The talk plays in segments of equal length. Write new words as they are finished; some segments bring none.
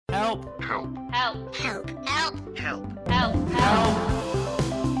Help. Help. Help. Help. Help. Help. Help.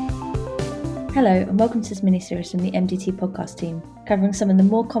 Hello and welcome to this mini-series from the MDT podcast team, covering some of the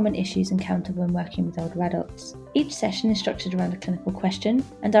more common issues encountered when working with older adults. Each session is structured around a clinical question,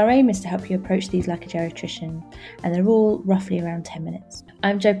 and our aim is to help you approach these like a geriatrician, and they're all roughly around 10 minutes.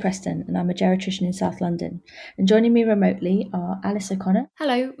 I'm Jo Preston, and I'm a geriatrician in South London, and joining me remotely are Alice O'Connor.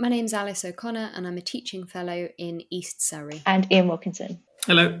 Hello, my name's Alice O'Connor, and I'm a teaching fellow in East Surrey. And Ian Wilkinson.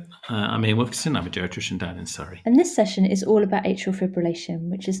 Hello, I'm Ian Wilkinson. I'm a geriatrician down in Surrey. And this session is all about atrial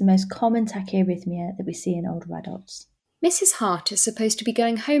fibrillation, which is the most common tachyarrhythmia that we see in older adults. Mrs. Hart is supposed to be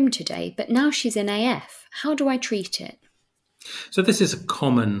going home today, but now she's in AF. How do I treat it? So this is a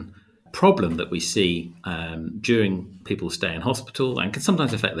common problem that we see during people's stay in hospital and can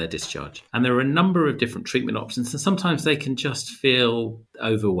sometimes affect their discharge. And there are a number of different treatment options, and sometimes they can just feel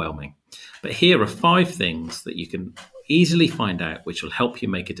overwhelming. But here are 5 things that you can easily find out which will help you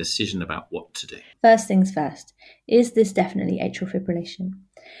make a decision about what to do. First things first, is this definitely atrial fibrillation?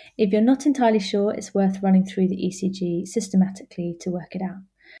 If you're not entirely sure, it's worth running through the ECG systematically to work it out.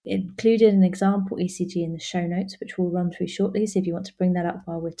 It included an example ECG in the show notes, which we'll run through shortly, so if you want to bring that up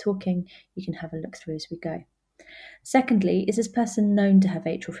while we're talking, you can have a look through as we go. Secondly, is this person known to have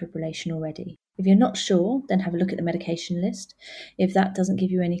atrial fibrillation already? If you're not sure, then have a look at the medication list. If that doesn't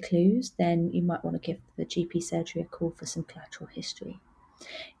give you any clues, then you might want to give the GP surgery a call for some collateral history.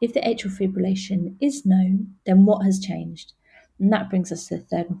 If the atrial fibrillation is known, then what has changed? And that brings us to the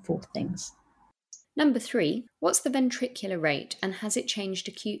third and fourth things. Number 3, what's the ventricular rate and has it changed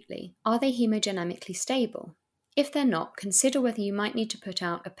acutely? Are they hemodynamically stable? If they're not, consider whether you might need to put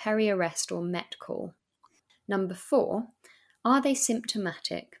out a peri-arrest or MET call. Number 4, are they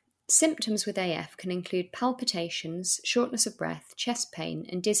symptomatic? Symptoms with AF can include palpitations, shortness of breath, chest pain,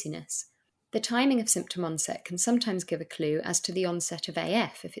 and dizziness. The timing of symptom onset can sometimes give a clue as to the onset of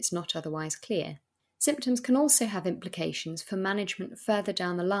AF if it's not otherwise clear. Symptoms can also have implications for management further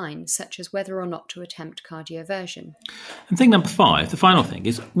down the line, such as whether or not to attempt cardioversion. And thing number 5, the final thing,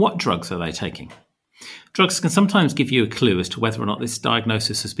 is what drugs are they taking? Drugs can sometimes give you a clue as to whether or not this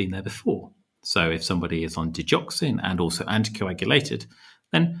diagnosis has been there before. So if somebody is on digoxin and also anticoagulated,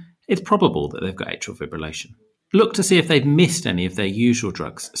 then it's probable that they've got atrial fibrillation. Look to see if they've missed any of their usual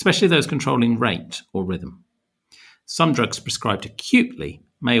drugs, especially those controlling rate or rhythm. Some drugs prescribed acutely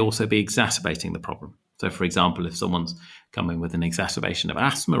may also be exacerbating the problem. So, for example, if someone's coming with an exacerbation of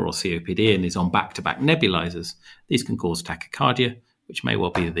asthma or COPD and is on back-to-back nebulizers, these can cause tachycardia, which may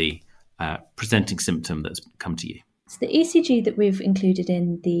well be the presenting symptom that's come to you. So the ECG that we've included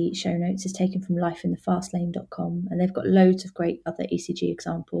in the show notes is taken from lifeinthefastlane.com, and they've got loads of great other ECG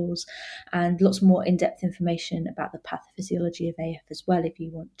examples and lots more in-depth information about the pathophysiology of AF as well if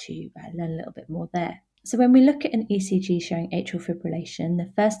you want to learn a little bit more there. So when we look at an ECG showing atrial fibrillation,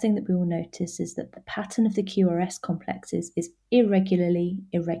 the first thing that we will notice is that the pattern of the QRS complexes is irregularly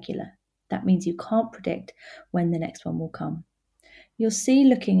irregular. That means you can't predict when the next one will come. You'll see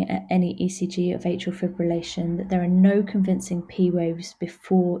looking at any ECG of atrial fibrillation that there are no convincing P waves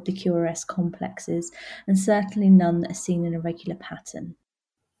before the QRS complexes, and certainly none that are seen in a regular pattern.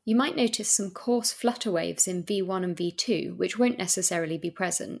 You might notice some coarse flutter waves in V1 and V2, which won't necessarily be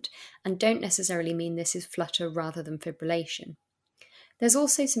present, and don't necessarily mean this is flutter rather than fibrillation. There's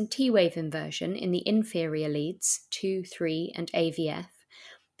also some T-wave inversion in the inferior leads, 2, 3, and AVF.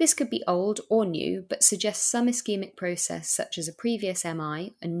 This could be old or new, but suggests some ischemic process such as a previous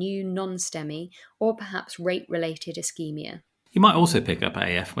MI, a new non-STEMI, or perhaps rate-related ischemia. You might also pick up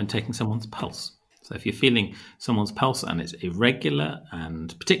AF when taking someone's pulse. So if you're feeling someone's pulse and it's irregular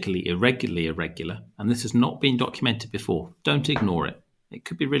and particularly irregularly irregular, and this has not been documented before, don't ignore it. It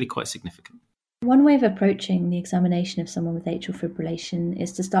could be really quite significant. One way of approaching the examination of someone with atrial fibrillation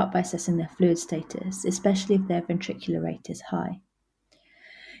is to start by assessing their fluid status, especially if their ventricular rate is high.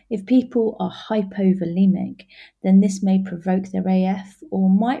 If people are hypovolemic, then this may provoke their AF or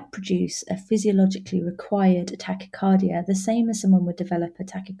might produce a physiologically required tachycardia, the same as someone would develop a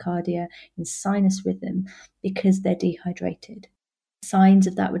tachycardia in sinus rhythm because they're dehydrated. Signs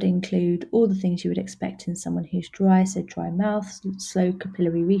of that would include all the things you would expect in someone who's dry, so dry mouth, slow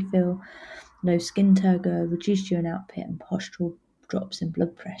capillary refill, low skin turgor, reduced urine output, and postural drops in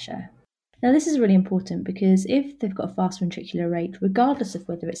blood pressure. Now, this is really important because if they've got a fast ventricular rate, regardless of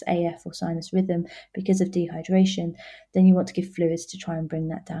whether it's AF or sinus rhythm, because of dehydration, then you want to give fluids to try and bring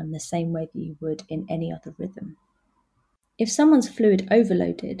that down the same way that you would in any other rhythm. If someone's fluid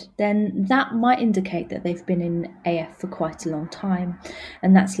overloaded, then that might indicate that they've been in AF for quite a long time,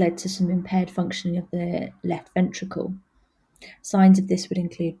 and that's led to some impaired functioning of the left ventricle. Signs of this would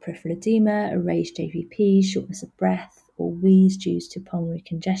include peripheral edema, a raised JVP, shortness of breath, or wheeze due to pulmonary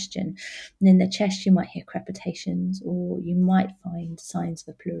congestion. And in the chest, you might hear crepitations, or you might find signs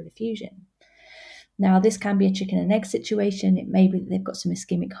of a pleural effusion. Now, this can be a chicken and egg situation. It may be that they've got some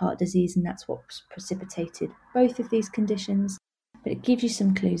ischemic heart disease, and that's what's precipitated both of these conditions, but it gives you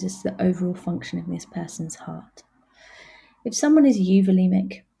some clues as to the overall function of this person's heart. If someone is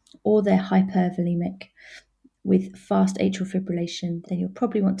euvolemic or they're hypervolemic with fast atrial fibrillation, then you'll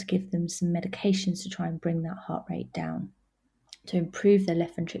probably want to give them some medications to try and bring that heart rate down, to improve their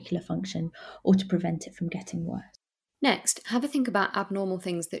left ventricular function or to prevent it from getting worse. Next, have a think about abnormal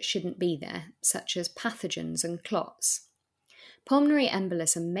things that shouldn't be there, such as pathogens and clots. Pulmonary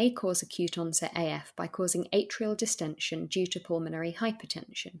embolism may cause acute onset AF by causing atrial distension due to pulmonary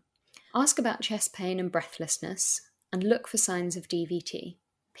hypertension. Ask about chest pain and breathlessness, and look for signs of DVT.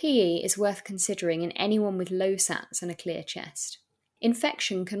 PE is worth considering in anyone with low SATs and a clear chest.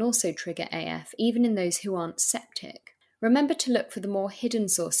 Infection can also trigger AF, even in those who aren't septic. Remember to look for the more hidden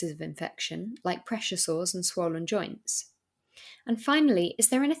sources of infection, like pressure sores and swollen joints. And finally, is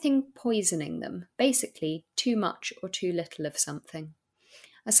there anything poisoning them? Basically, too much or too little of something.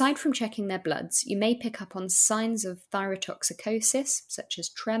 Aside from checking their bloods, you may pick up on signs of thyrotoxicosis, such as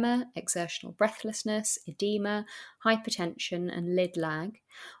tremor, exertional breathlessness, edema, hypertension and lid lag,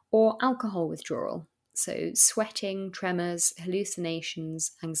 or alcohol withdrawal, so sweating, tremors,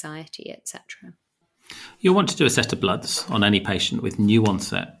 hallucinations, anxiety, etc. You'll want to do a set of bloods on any patient with new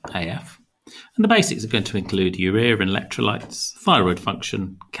onset AF. And the basics are going to include urea and electrolytes, thyroid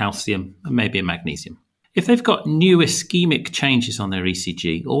function, calcium, and maybe a magnesium. If they've got new ischemic changes on their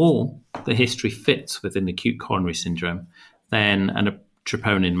ECG or the history fits with an acute coronary syndrome, then a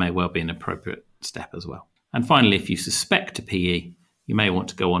troponin may well be an appropriate step as well. And finally, if you suspect a PE, you may want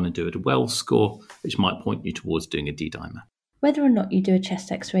to go on and do a Wells score, which might point you towards doing a D-dimer. Whether or not you do a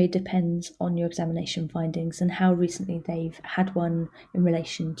chest x-ray depends on your examination findings and how recently they've had one in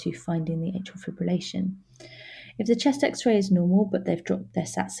relation to finding the atrial fibrillation. If the chest x-ray is normal but they've dropped their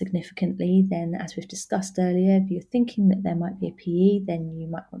SAT significantly, then as we've discussed earlier, if you're thinking that there might be a PE, then you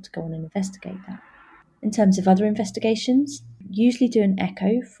might want to go on and investigate that. In terms of other investigations, usually do an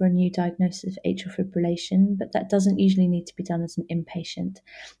echo for a new diagnosis of atrial fibrillation, but that doesn't usually need to be done as an inpatient,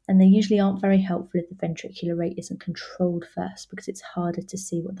 and they usually aren't very helpful if the ventricular rate isn't controlled first, because it's harder to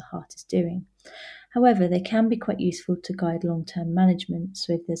see what the heart is doing. However, they can be quite useful to guide long-term management,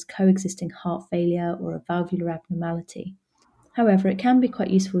 so if there's coexisting heart failure or a valvular abnormality. However, it can be quite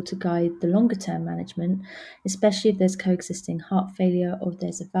useful to guide the longer-term management, especially if there's coexisting heart failure or if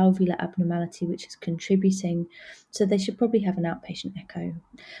there's a valvular abnormality which is contributing, so they should probably have an outpatient echo.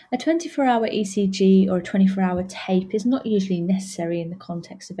 A 24-hour ECG or a 24-hour tape is not usually necessary in the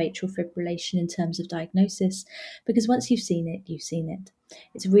context of atrial fibrillation in terms of diagnosis, because once you've seen it, you've seen it.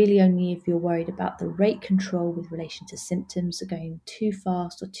 It's really only if you're worried about the rate control with relation to symptoms, going too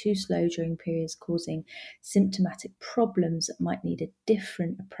fast or too slow during periods causing symptomatic problems that might need a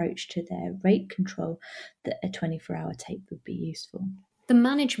different approach to their rate control, that a 24-hour tape would be useful. The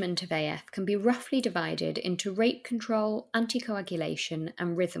management of AF can be roughly divided into rate control, anticoagulation,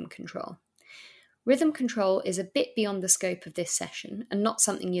 and rhythm control. Rhythm control is a bit beyond the scope of this session and not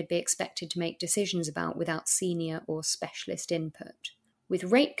something you'd be expected to make decisions about without senior or specialist input. With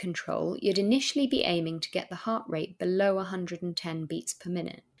rate control, you'd initially be aiming to get the heart rate below 110 beats per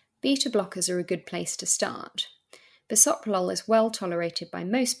minute. Beta blockers are a good place to start. Bisoprolol is well tolerated by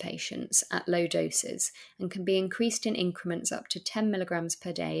most patients at low doses and can be increased in increments up to 10 mg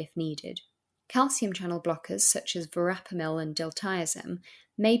per day if needed. Calcium channel blockers such as verapamil and diltiazem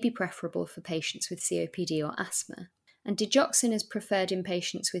may be preferable for patients with COPD or asthma, and digoxin is preferred in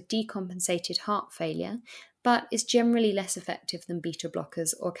patients with decompensated heart failure, but is generally less effective than beta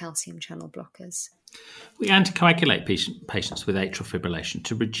blockers or calcium channel blockers. We anticoagulate patients with atrial fibrillation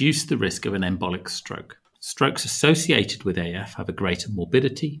to reduce the risk of an embolic stroke. Strokes associated with AF have a greater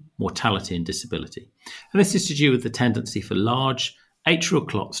morbidity, mortality and disability. And this is to do with the tendency for large atrial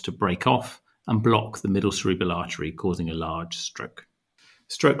clots to break off and block the middle cerebral artery, causing a large stroke.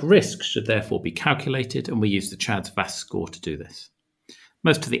 Stroke risk should therefore be calculated, and we use the CHADS-VASc score to do this.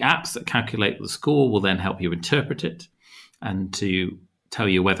 Most of the apps that calculate the score will then help you interpret it and to tell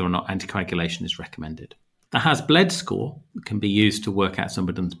you whether or not anticoagulation is recommended. The has-bled score can be used to work out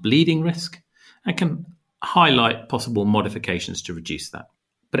somebody's bleeding risk and can highlight possible modifications to reduce that.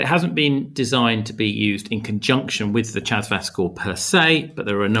 But it hasn't been designed to be used in conjunction with the CHADS-VASc score per se, but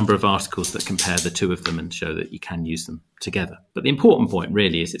there are a number of articles that compare the two of them and show that you can use them together. But the important point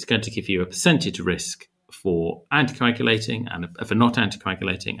really is it's going to give you a percentage risk for anticoagulating and for not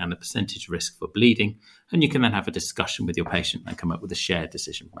anticoagulating, and a percentage risk for bleeding. And you can then have a discussion with your patient and come up with a shared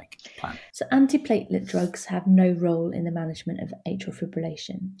decision-making plan. So antiplatelet drugs have no role in the management of atrial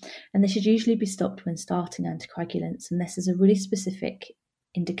fibrillation, and they should usually be stopped when starting anticoagulants unless there's a really specific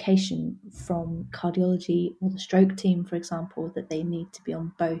indication from cardiology or the stroke team, for example, that they need to be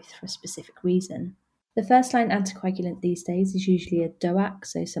on both for a specific reason. The first-line anticoagulant these days is usually a DOAC,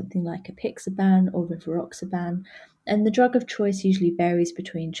 so something like apixaban or rivaroxaban, and the drug of choice usually varies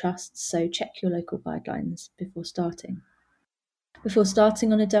between trusts, so check your local guidelines before starting. Before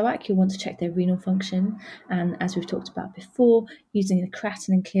starting on a DOAC, you'll want to check their renal function, and as we've talked about before, using a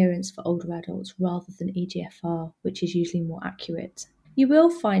creatinine clearance for older adults rather than EGFR, which is usually more accurate. You will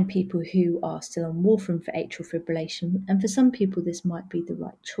find people who are still on warfarin for atrial fibrillation, and for some people this might be the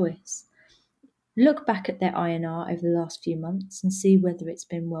right choice. Look back at their INR over the last few months and see whether it's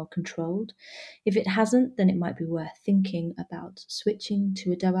been well controlled. If it hasn't, then it might be worth thinking about switching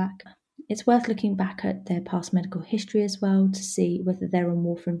to a DOAC. It's worth looking back at their past medical history as well to see whether they're on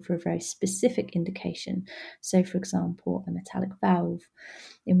warfarin for a very specific indication. So, for example, a metallic valve,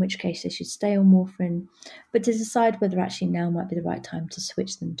 in which case they should stay on warfarin, but to decide whether actually now might be the right time to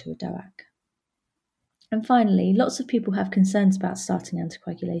switch them to a DOAC. And finally, lots of people have concerns about starting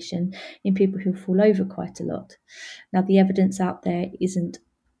anticoagulation in people who fall over quite a lot. Now, the evidence out there isn't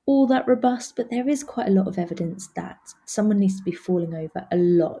all that robust, but there is quite a lot of evidence that someone needs to be falling over a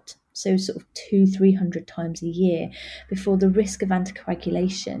lot, so sort of 200-300 times a year, before the risk of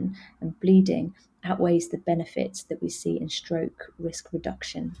anticoagulation and bleeding outweighs the benefits that we see in stroke risk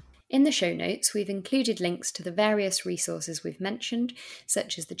reduction. In the show notes, we've included links to the various resources we've mentioned,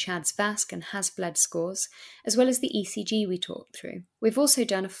 such as the CHADS VASC and HAS-BLED scores, as well as the ECG we talked through. We've also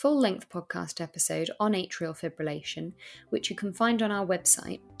done a full-length podcast episode on atrial fibrillation, which you can find on our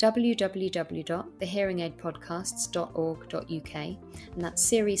website, www.thehearingaidpodcasts.org.uk, and that's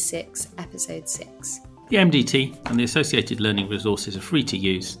Series 6, Episode 6. The MDT and the associated learning resources are free to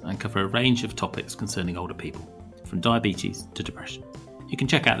use and cover a range of topics concerning older people, from diabetes to depression. You can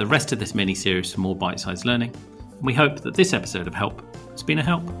check out the rest of this mini-series for more bite-sized learning, and we hope that this episode of Help has been a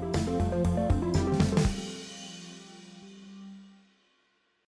help.